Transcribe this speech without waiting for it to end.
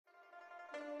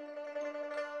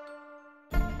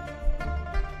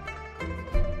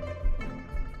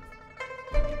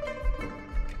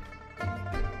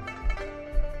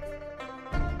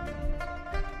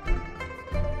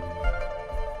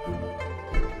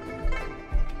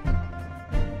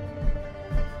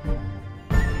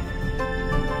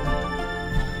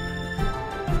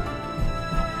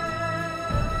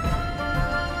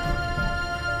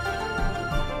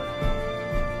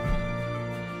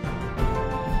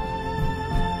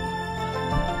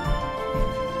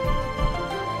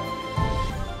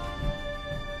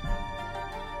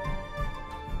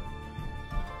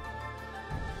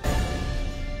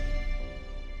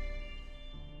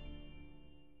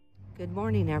Good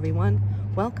morning, everyone.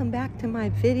 Welcome back to my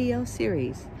video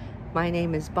series. My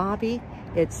name is Bobby.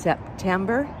 It's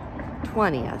September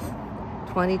 20th,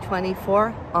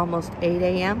 2024, almost 8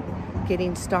 a.m.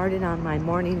 Getting started on my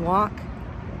morning walk.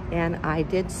 And I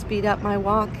did speed up my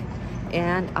walk,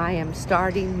 and I am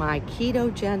starting my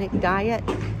ketogenic diet.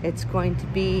 It's going to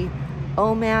be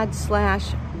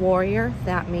OMAD/Warrior.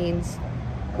 That means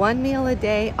one meal a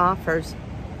day offers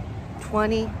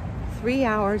 23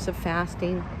 hours of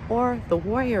fasting, or the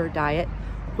Warrior diet,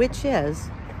 which is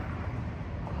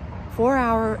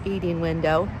 4-hour eating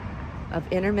window of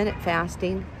intermittent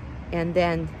fasting and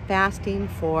then fasting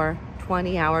for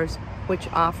 20 hours, which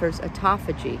offers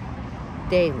autophagy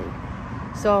daily.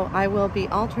 So I will be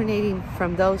alternating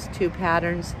from those two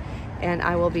patterns, and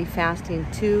I will be fasting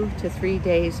 2 to 3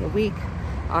 days a week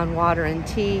on water and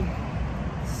tea,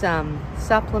 some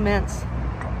supplements,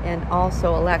 and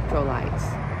also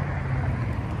electrolytes.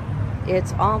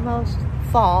 It's almost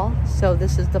fall, so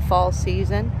this is the fall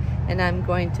season, and I'm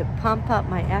going to pump up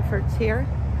my efforts here.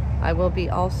 I will be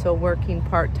also working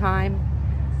part-time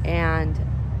and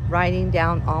writing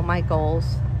down all my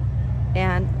goals.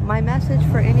 And my message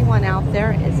for anyone out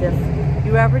there is, if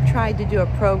you ever tried to do a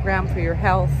program for your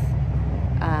health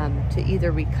to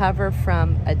either recover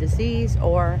from a disease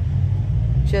or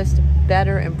just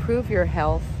better improve your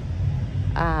health,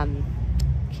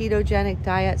 ketogenic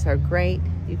diets are great.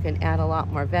 You can add a lot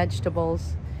more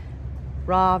vegetables.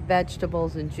 Raw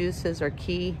vegetables and juices are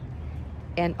key.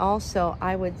 And also,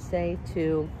 I would say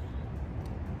to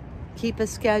keep a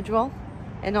schedule.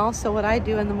 And also, what I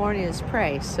do in the morning is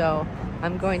pray. So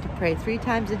I'm going to pray 3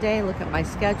 times a day, look at my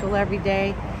schedule every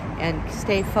day, and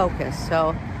stay focused.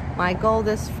 So my goal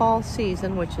this fall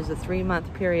season, which is a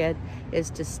 3-month period, is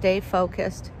to stay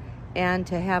focused and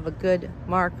to have a good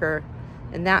marker.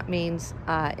 And that means,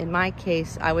 in my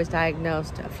case, I was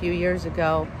diagnosed a few years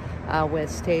ago with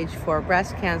stage 4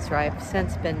 breast cancer. I've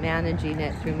since been managing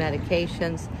it through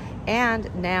medications,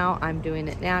 and now I'm doing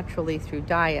it naturally through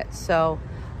diet. So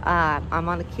I'm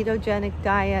on a ketogenic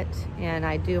diet, and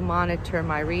I do monitor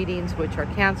my readings, which are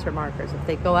cancer markers. If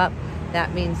they go up,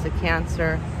 that means the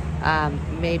cancer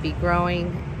may be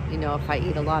growing. You know, if I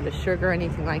eat a lot of sugar or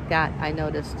anything like that, I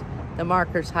noticed the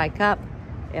markers hike up.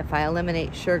 If I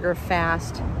eliminate sugar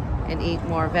fast and eat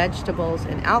more vegetables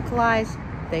and alkalis,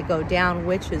 they go down,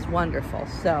 which is wonderful.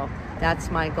 So that's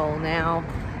my goal now.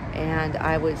 And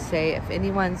I would say, if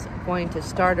anyone's going to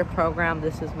start a program,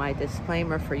 this is my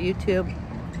disclaimer for YouTube: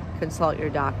 consult your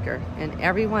doctor. And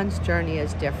everyone's journey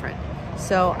is different.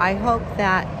 So I hope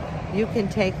that you can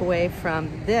take away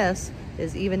from this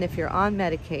is, even if you're on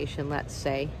medication, let's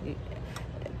say,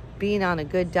 being on a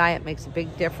good diet makes a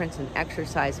big difference, and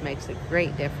exercise makes a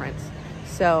great difference.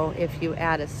 So if you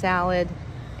add a salad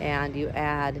and you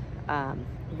add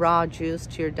raw juice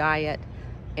to your diet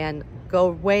and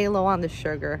go way low on the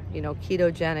sugar, you know,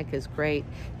 ketogenic is great.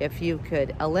 If you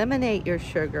could eliminate your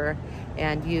sugar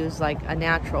and use like a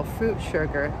natural fruit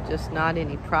sugar, just not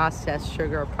any processed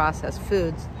sugar or processed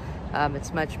foods,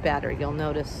 it's much better. You'll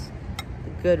notice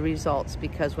good results,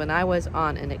 because when I was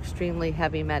on an extremely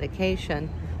heavy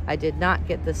medication, I did not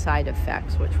get the side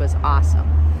effects, which was awesome.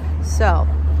 So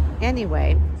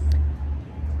anyway,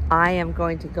 I am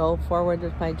going to go forward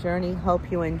with my journey.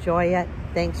 Hope you enjoy it.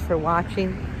 Thanks for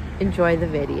watching. Enjoy the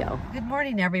video. Good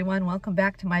morning, everyone. Welcome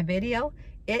back to my video.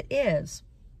 It is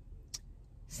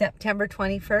September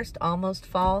 21st, almost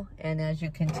fall. And as you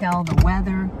can tell, the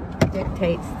weather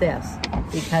dictates this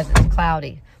because it's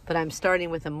cloudy. But I'm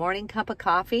starting with a morning cup of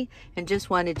coffee, and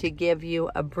just wanted to give you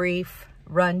a brief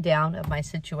rundown of my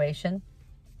situation.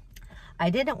 I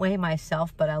didn't weigh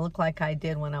myself, but I look like I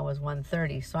did when I was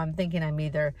 130. So I'm thinking I'm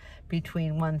either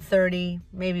between 130,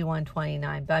 maybe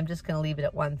 129, but I'm just going to leave it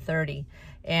at 130.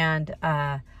 And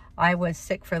I was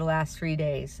sick for the last 3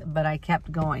 days, but I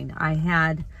kept going. I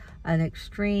had an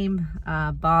extreme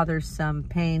bothersome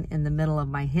pain in the middle of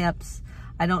my hips.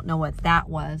 I don't know what that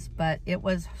was, but it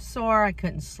was sore. I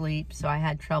couldn't sleep, so I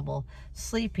had trouble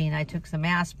sleeping. I took some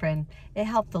aspirin. It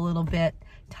helped a little bit.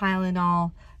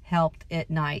 Tylenol helped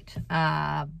at night.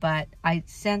 But I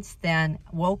since then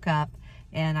woke up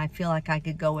and I feel like I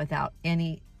could go without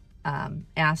any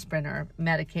aspirin or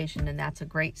medication, and that's a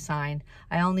great sign.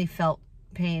 I only felt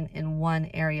pain in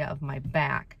one area of my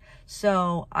back.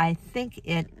 So I think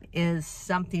it is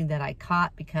something that I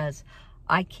caught because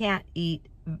I can't eat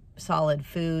solid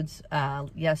foods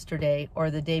yesterday or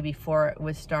the day before it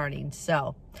was starting.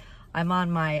 So I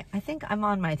think I'm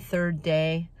on my 3rd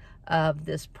day of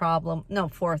this problem. No,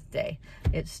 4th day.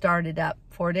 It started up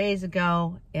 4 days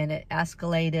ago and it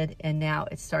escalated, and now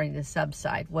it's starting to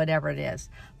subside, whatever it is.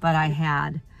 But I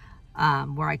had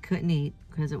where I couldn't eat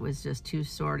because it was just too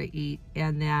sore to eat,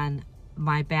 and then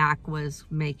my back was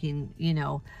making, you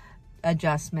know,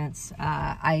 adjustments.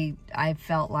 I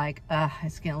felt like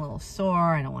it's getting a little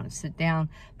sore. I don't want to sit down,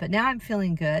 but now I'm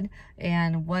feeling good.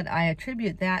 And what I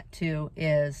attribute that to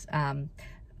is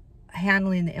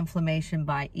handling the inflammation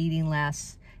by eating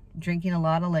less, drinking a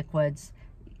lot of liquids,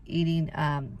 drinking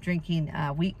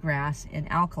wheatgrass, and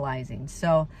alkalizing.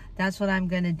 So that's what I'm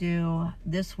going to do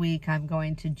this week. I'm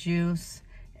going to juice,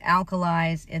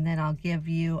 alkalize, and then I'll give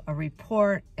you a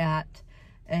report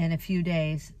in a few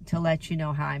days to let you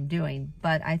know how I'm doing.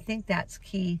 But I think that's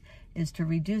key, is to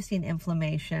reducing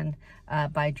inflammation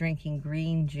by drinking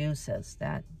green juices.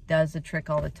 That does the trick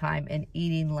all the time, and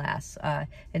eating less. And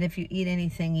if you eat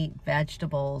anything, eat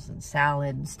vegetables and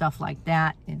salad and stuff like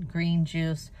that, and green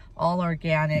juice, all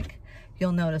organic.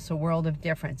 You'll notice a world of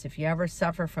difference. If you ever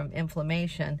suffer from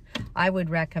inflammation, I would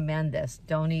recommend this.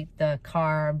 Don't eat the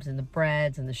carbs and the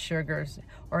breads and the sugars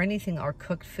or anything, or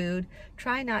cooked food.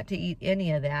 Try not to eat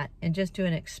any of that and just do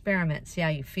an experiment, see how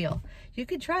you feel. You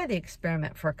could try the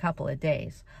experiment for a couple of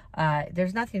days.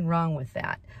 There's nothing wrong with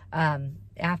that.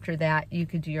 After that, you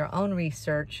could do your own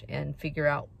research and figure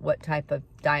out what type of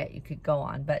diet you could go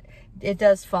on. But it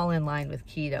does fall in line with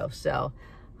keto. So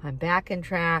I'm back in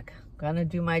track. Gonna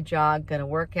do my jog, gonna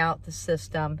work out the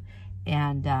system,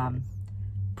 and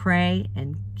pray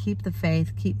and keep the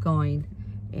faith, keep going.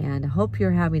 And I hope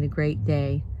you're having a great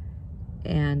day,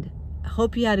 and I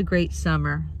hope you had a great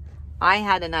summer. I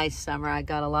had a nice summer. I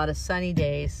got a lot of sunny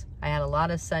days. I had a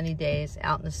lot of sunny days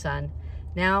out in the sun.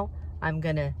 Now I'm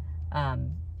gonna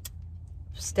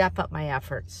step up my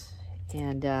efforts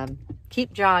and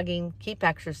keep jogging, keep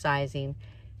exercising,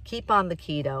 keep on the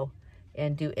keto,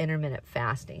 and do intermittent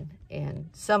fasting and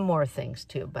some more things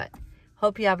too. But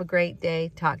hope you have a great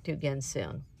day. Talk to you again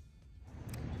soon.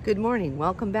 Good morning.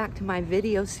 Welcome back to my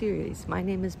video series. My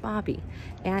name is Bobby,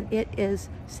 and it is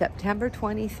September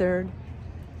 23rd,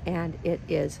 and it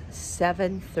is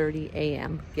 7:30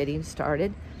 a.m. getting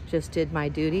started. Just did my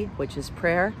duty, which is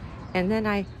prayer, and then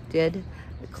I did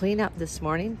clean up this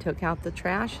morning, took out the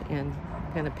trash, and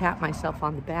I'm going to pat myself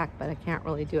on the back, but I can't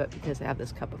really do it because I have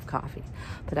this cup of coffee.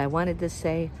 But I wanted to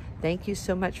say thank you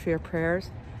so much for your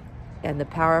prayers, and the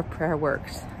power of prayer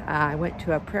works. I went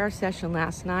to a prayer session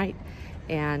last night,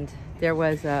 and there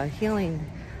was a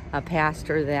healing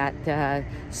pastor that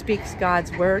speaks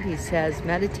God's word. He says,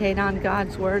 meditate on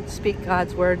God's word, speak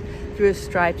God's word. Through his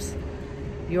stripes,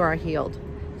 you are healed.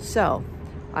 So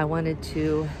I wanted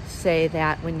to say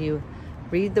that when you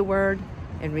read the word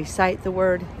and recite the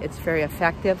word, it's very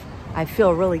effective. I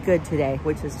feel really good today,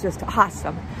 which is just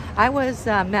awesome. I was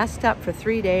messed up for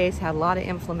 3 days, had a lot of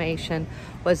inflammation,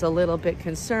 was a little bit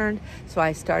concerned, so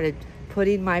I started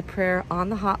putting my prayer on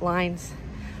the hotlines.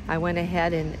 I went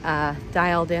ahead and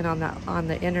dialed in on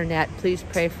the internet. Please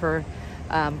pray for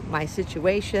my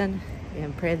situation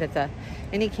and pray that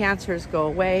any cancers go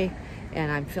away. And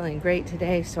I'm feeling great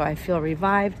today, so I feel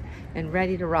revived and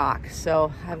ready to rock.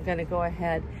 So I'm gonna go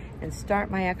ahead and start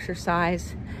my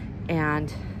exercise,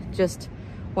 and just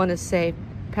wanna say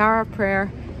power of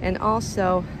prayer, and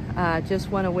also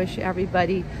just wanna wish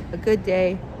everybody a good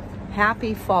day.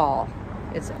 Happy fall.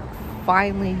 It's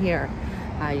finally here.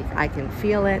 I can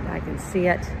feel it, I can see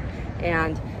it.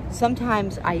 And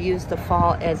sometimes I use the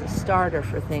fall as a starter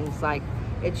for things, like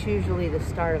it's usually the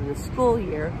start of the school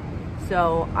year,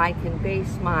 so I can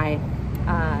base my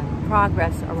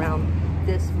progress around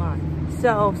this month.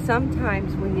 So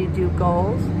sometimes when you do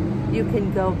goals, you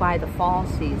can go by the fall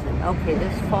season. Okay,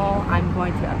 this fall I'm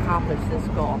going to accomplish this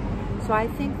goal. So I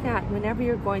think that whenever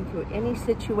you're going through any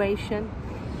situation,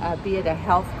 be it a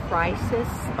health crisis,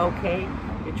 okay,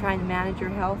 you're trying to manage your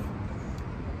health,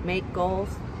 make goals,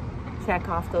 check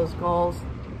off those goals,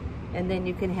 and then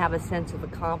you can have a sense of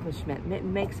accomplishment. It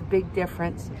makes a big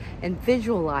difference. And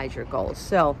visualize your goals.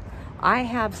 So I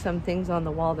have some things on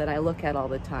the wall that I look at all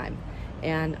the time,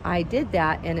 And I did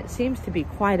that, and it seems to be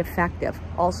quite effective.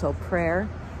 Also prayer.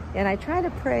 And I try to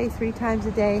pray 3 times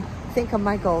a day, think of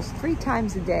my goals 3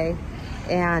 times a day,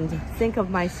 and think of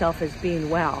myself as being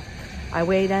well. I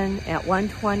weighed in at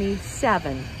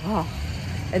 127. Oh,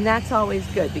 and that's always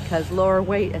good because lower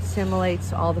weight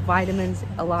assimilates all the vitamins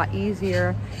a lot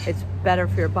easier. It's better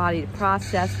for your body to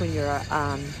process when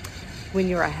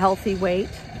you're a healthy weight,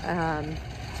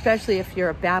 especially if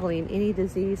you're battling any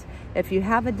disease. If you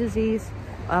have a disease,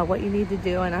 what you need to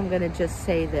do, and I'm going to just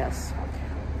say this,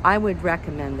 I would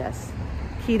recommend this.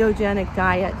 Ketogenic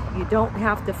diet. You don't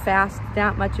have to fast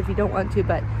that much if you don't want to,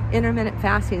 but intermittent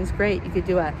fasting is great. You could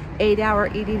do a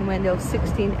 8-hour eating window,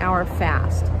 16-hour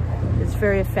fast. It's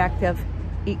very effective.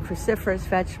 Eat cruciferous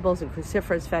vegetables and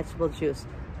cruciferous vegetable juice.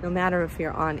 No matter if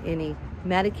you're on any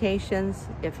medications,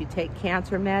 if you take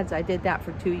cancer meds. I did that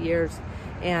for 2 years,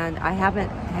 and I haven't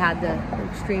had the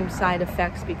extreme side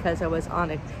effects because I was on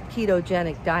a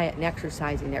ketogenic diet and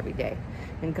exercising every day.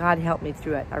 And God helped me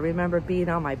through it. I remember being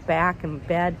on my back in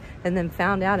bed and then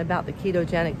found out about the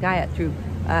ketogenic diet through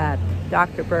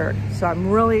Dr. Berg. So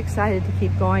I'm really excited to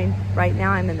keep going. Right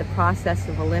now I'm in the process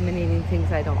of eliminating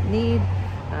things I don't need.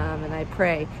 And I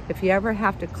pray if you ever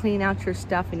have to clean out your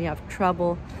stuff and you have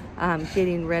trouble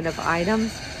getting rid of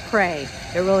items, pray.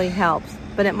 It really helps.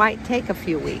 But it might take a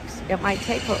few weeks. It might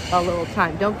take a little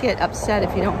time. Don't get upset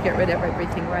if you don't get rid of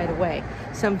everything right away.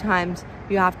 Sometimes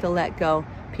you have to let go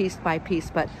piece by piece.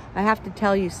 But I have to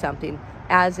tell you something.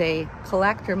 As a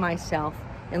collector myself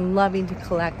and loving to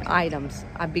collect items,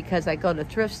 because I go to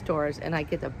thrift stores and I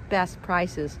get the best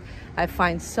prices, I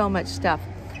find so much stuff.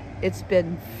 It's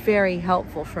been very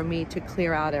helpful for me to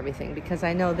clear out everything, because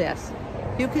I know this.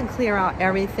 You can clear out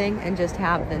everything and just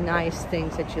have the nice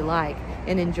things that you like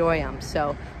and enjoy them.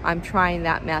 So I'm trying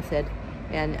that method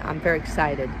and I'm very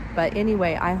excited. But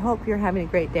anyway, I hope you're having a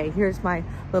great day. Here's my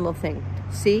little thing.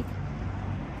 Seek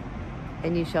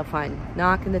and you shall find.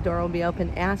 Knock and the door will be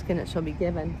open. Ask and it shall be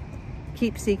given.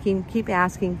 Keep seeking, keep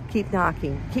asking, keep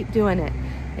knocking, keep doing it.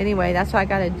 Anyway, that's what I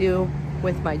got to do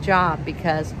with my job,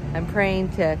 because I'm praying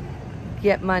to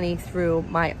get money through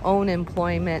my own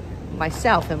employment, my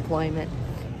self-employment.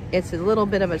 It's a little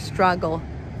bit of a struggle,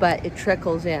 but it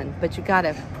trickles in. But you got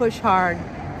to push hard,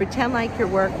 pretend like you're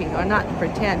working, or not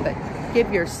pretend, but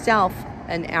give yourself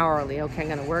an hourly. Okay, I'm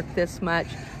going to work this much.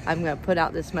 I'm going to put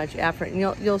out this much effort, and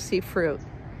you'll see fruit.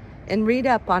 And read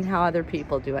up on how other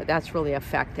people do it. That's really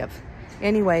effective.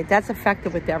 Anyway, that's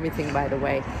effective with everything, by the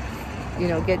way. You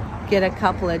know, get a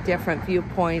couple of different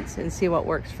viewpoints and see what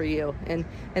works for you.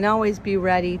 And always be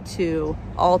ready to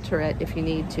alter it if you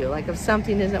need to. Like if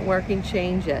something isn't working,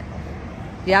 change it.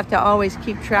 You have to always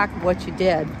keep track of what you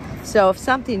did. So if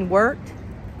something worked,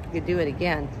 you could do it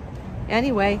again.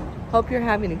 Anyway, hope you're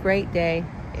having a great day,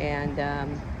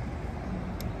 and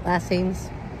blessings,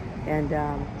 and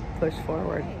push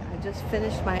forward. I just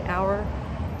finished my hour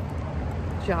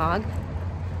jog.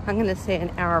 I'm going to say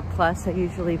an hour plus. I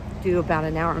usually do about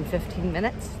an hour and 15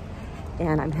 minutes.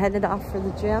 And I'm headed off for the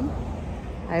gym.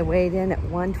 I weighed in at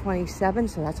 127,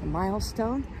 so that's a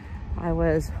milestone. I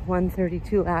was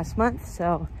 132 last month,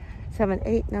 so 7,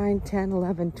 8, 9, 10,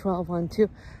 11, 12, 1, 2.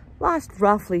 Lost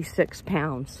roughly 6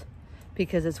 pounds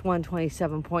because it's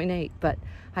 127.8, but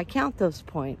I count those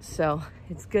points, so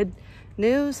it's good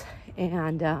news,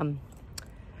 and I'm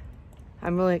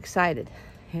really excited.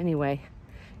 Anyway,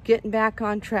 getting back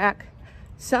on track.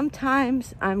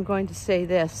 Sometimes, I'm going to say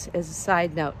this as a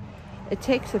side note, it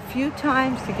takes a few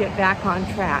times to get back on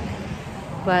track,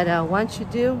 but once you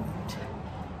do,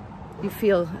 you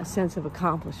feel a sense of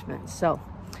accomplishment. So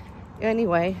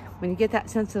anyway, when you get that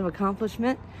sense of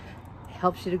accomplishment, it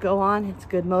helps you to go on. It's a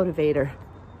good motivator.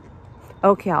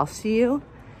 Okay, I'll see you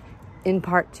in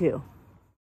part 2.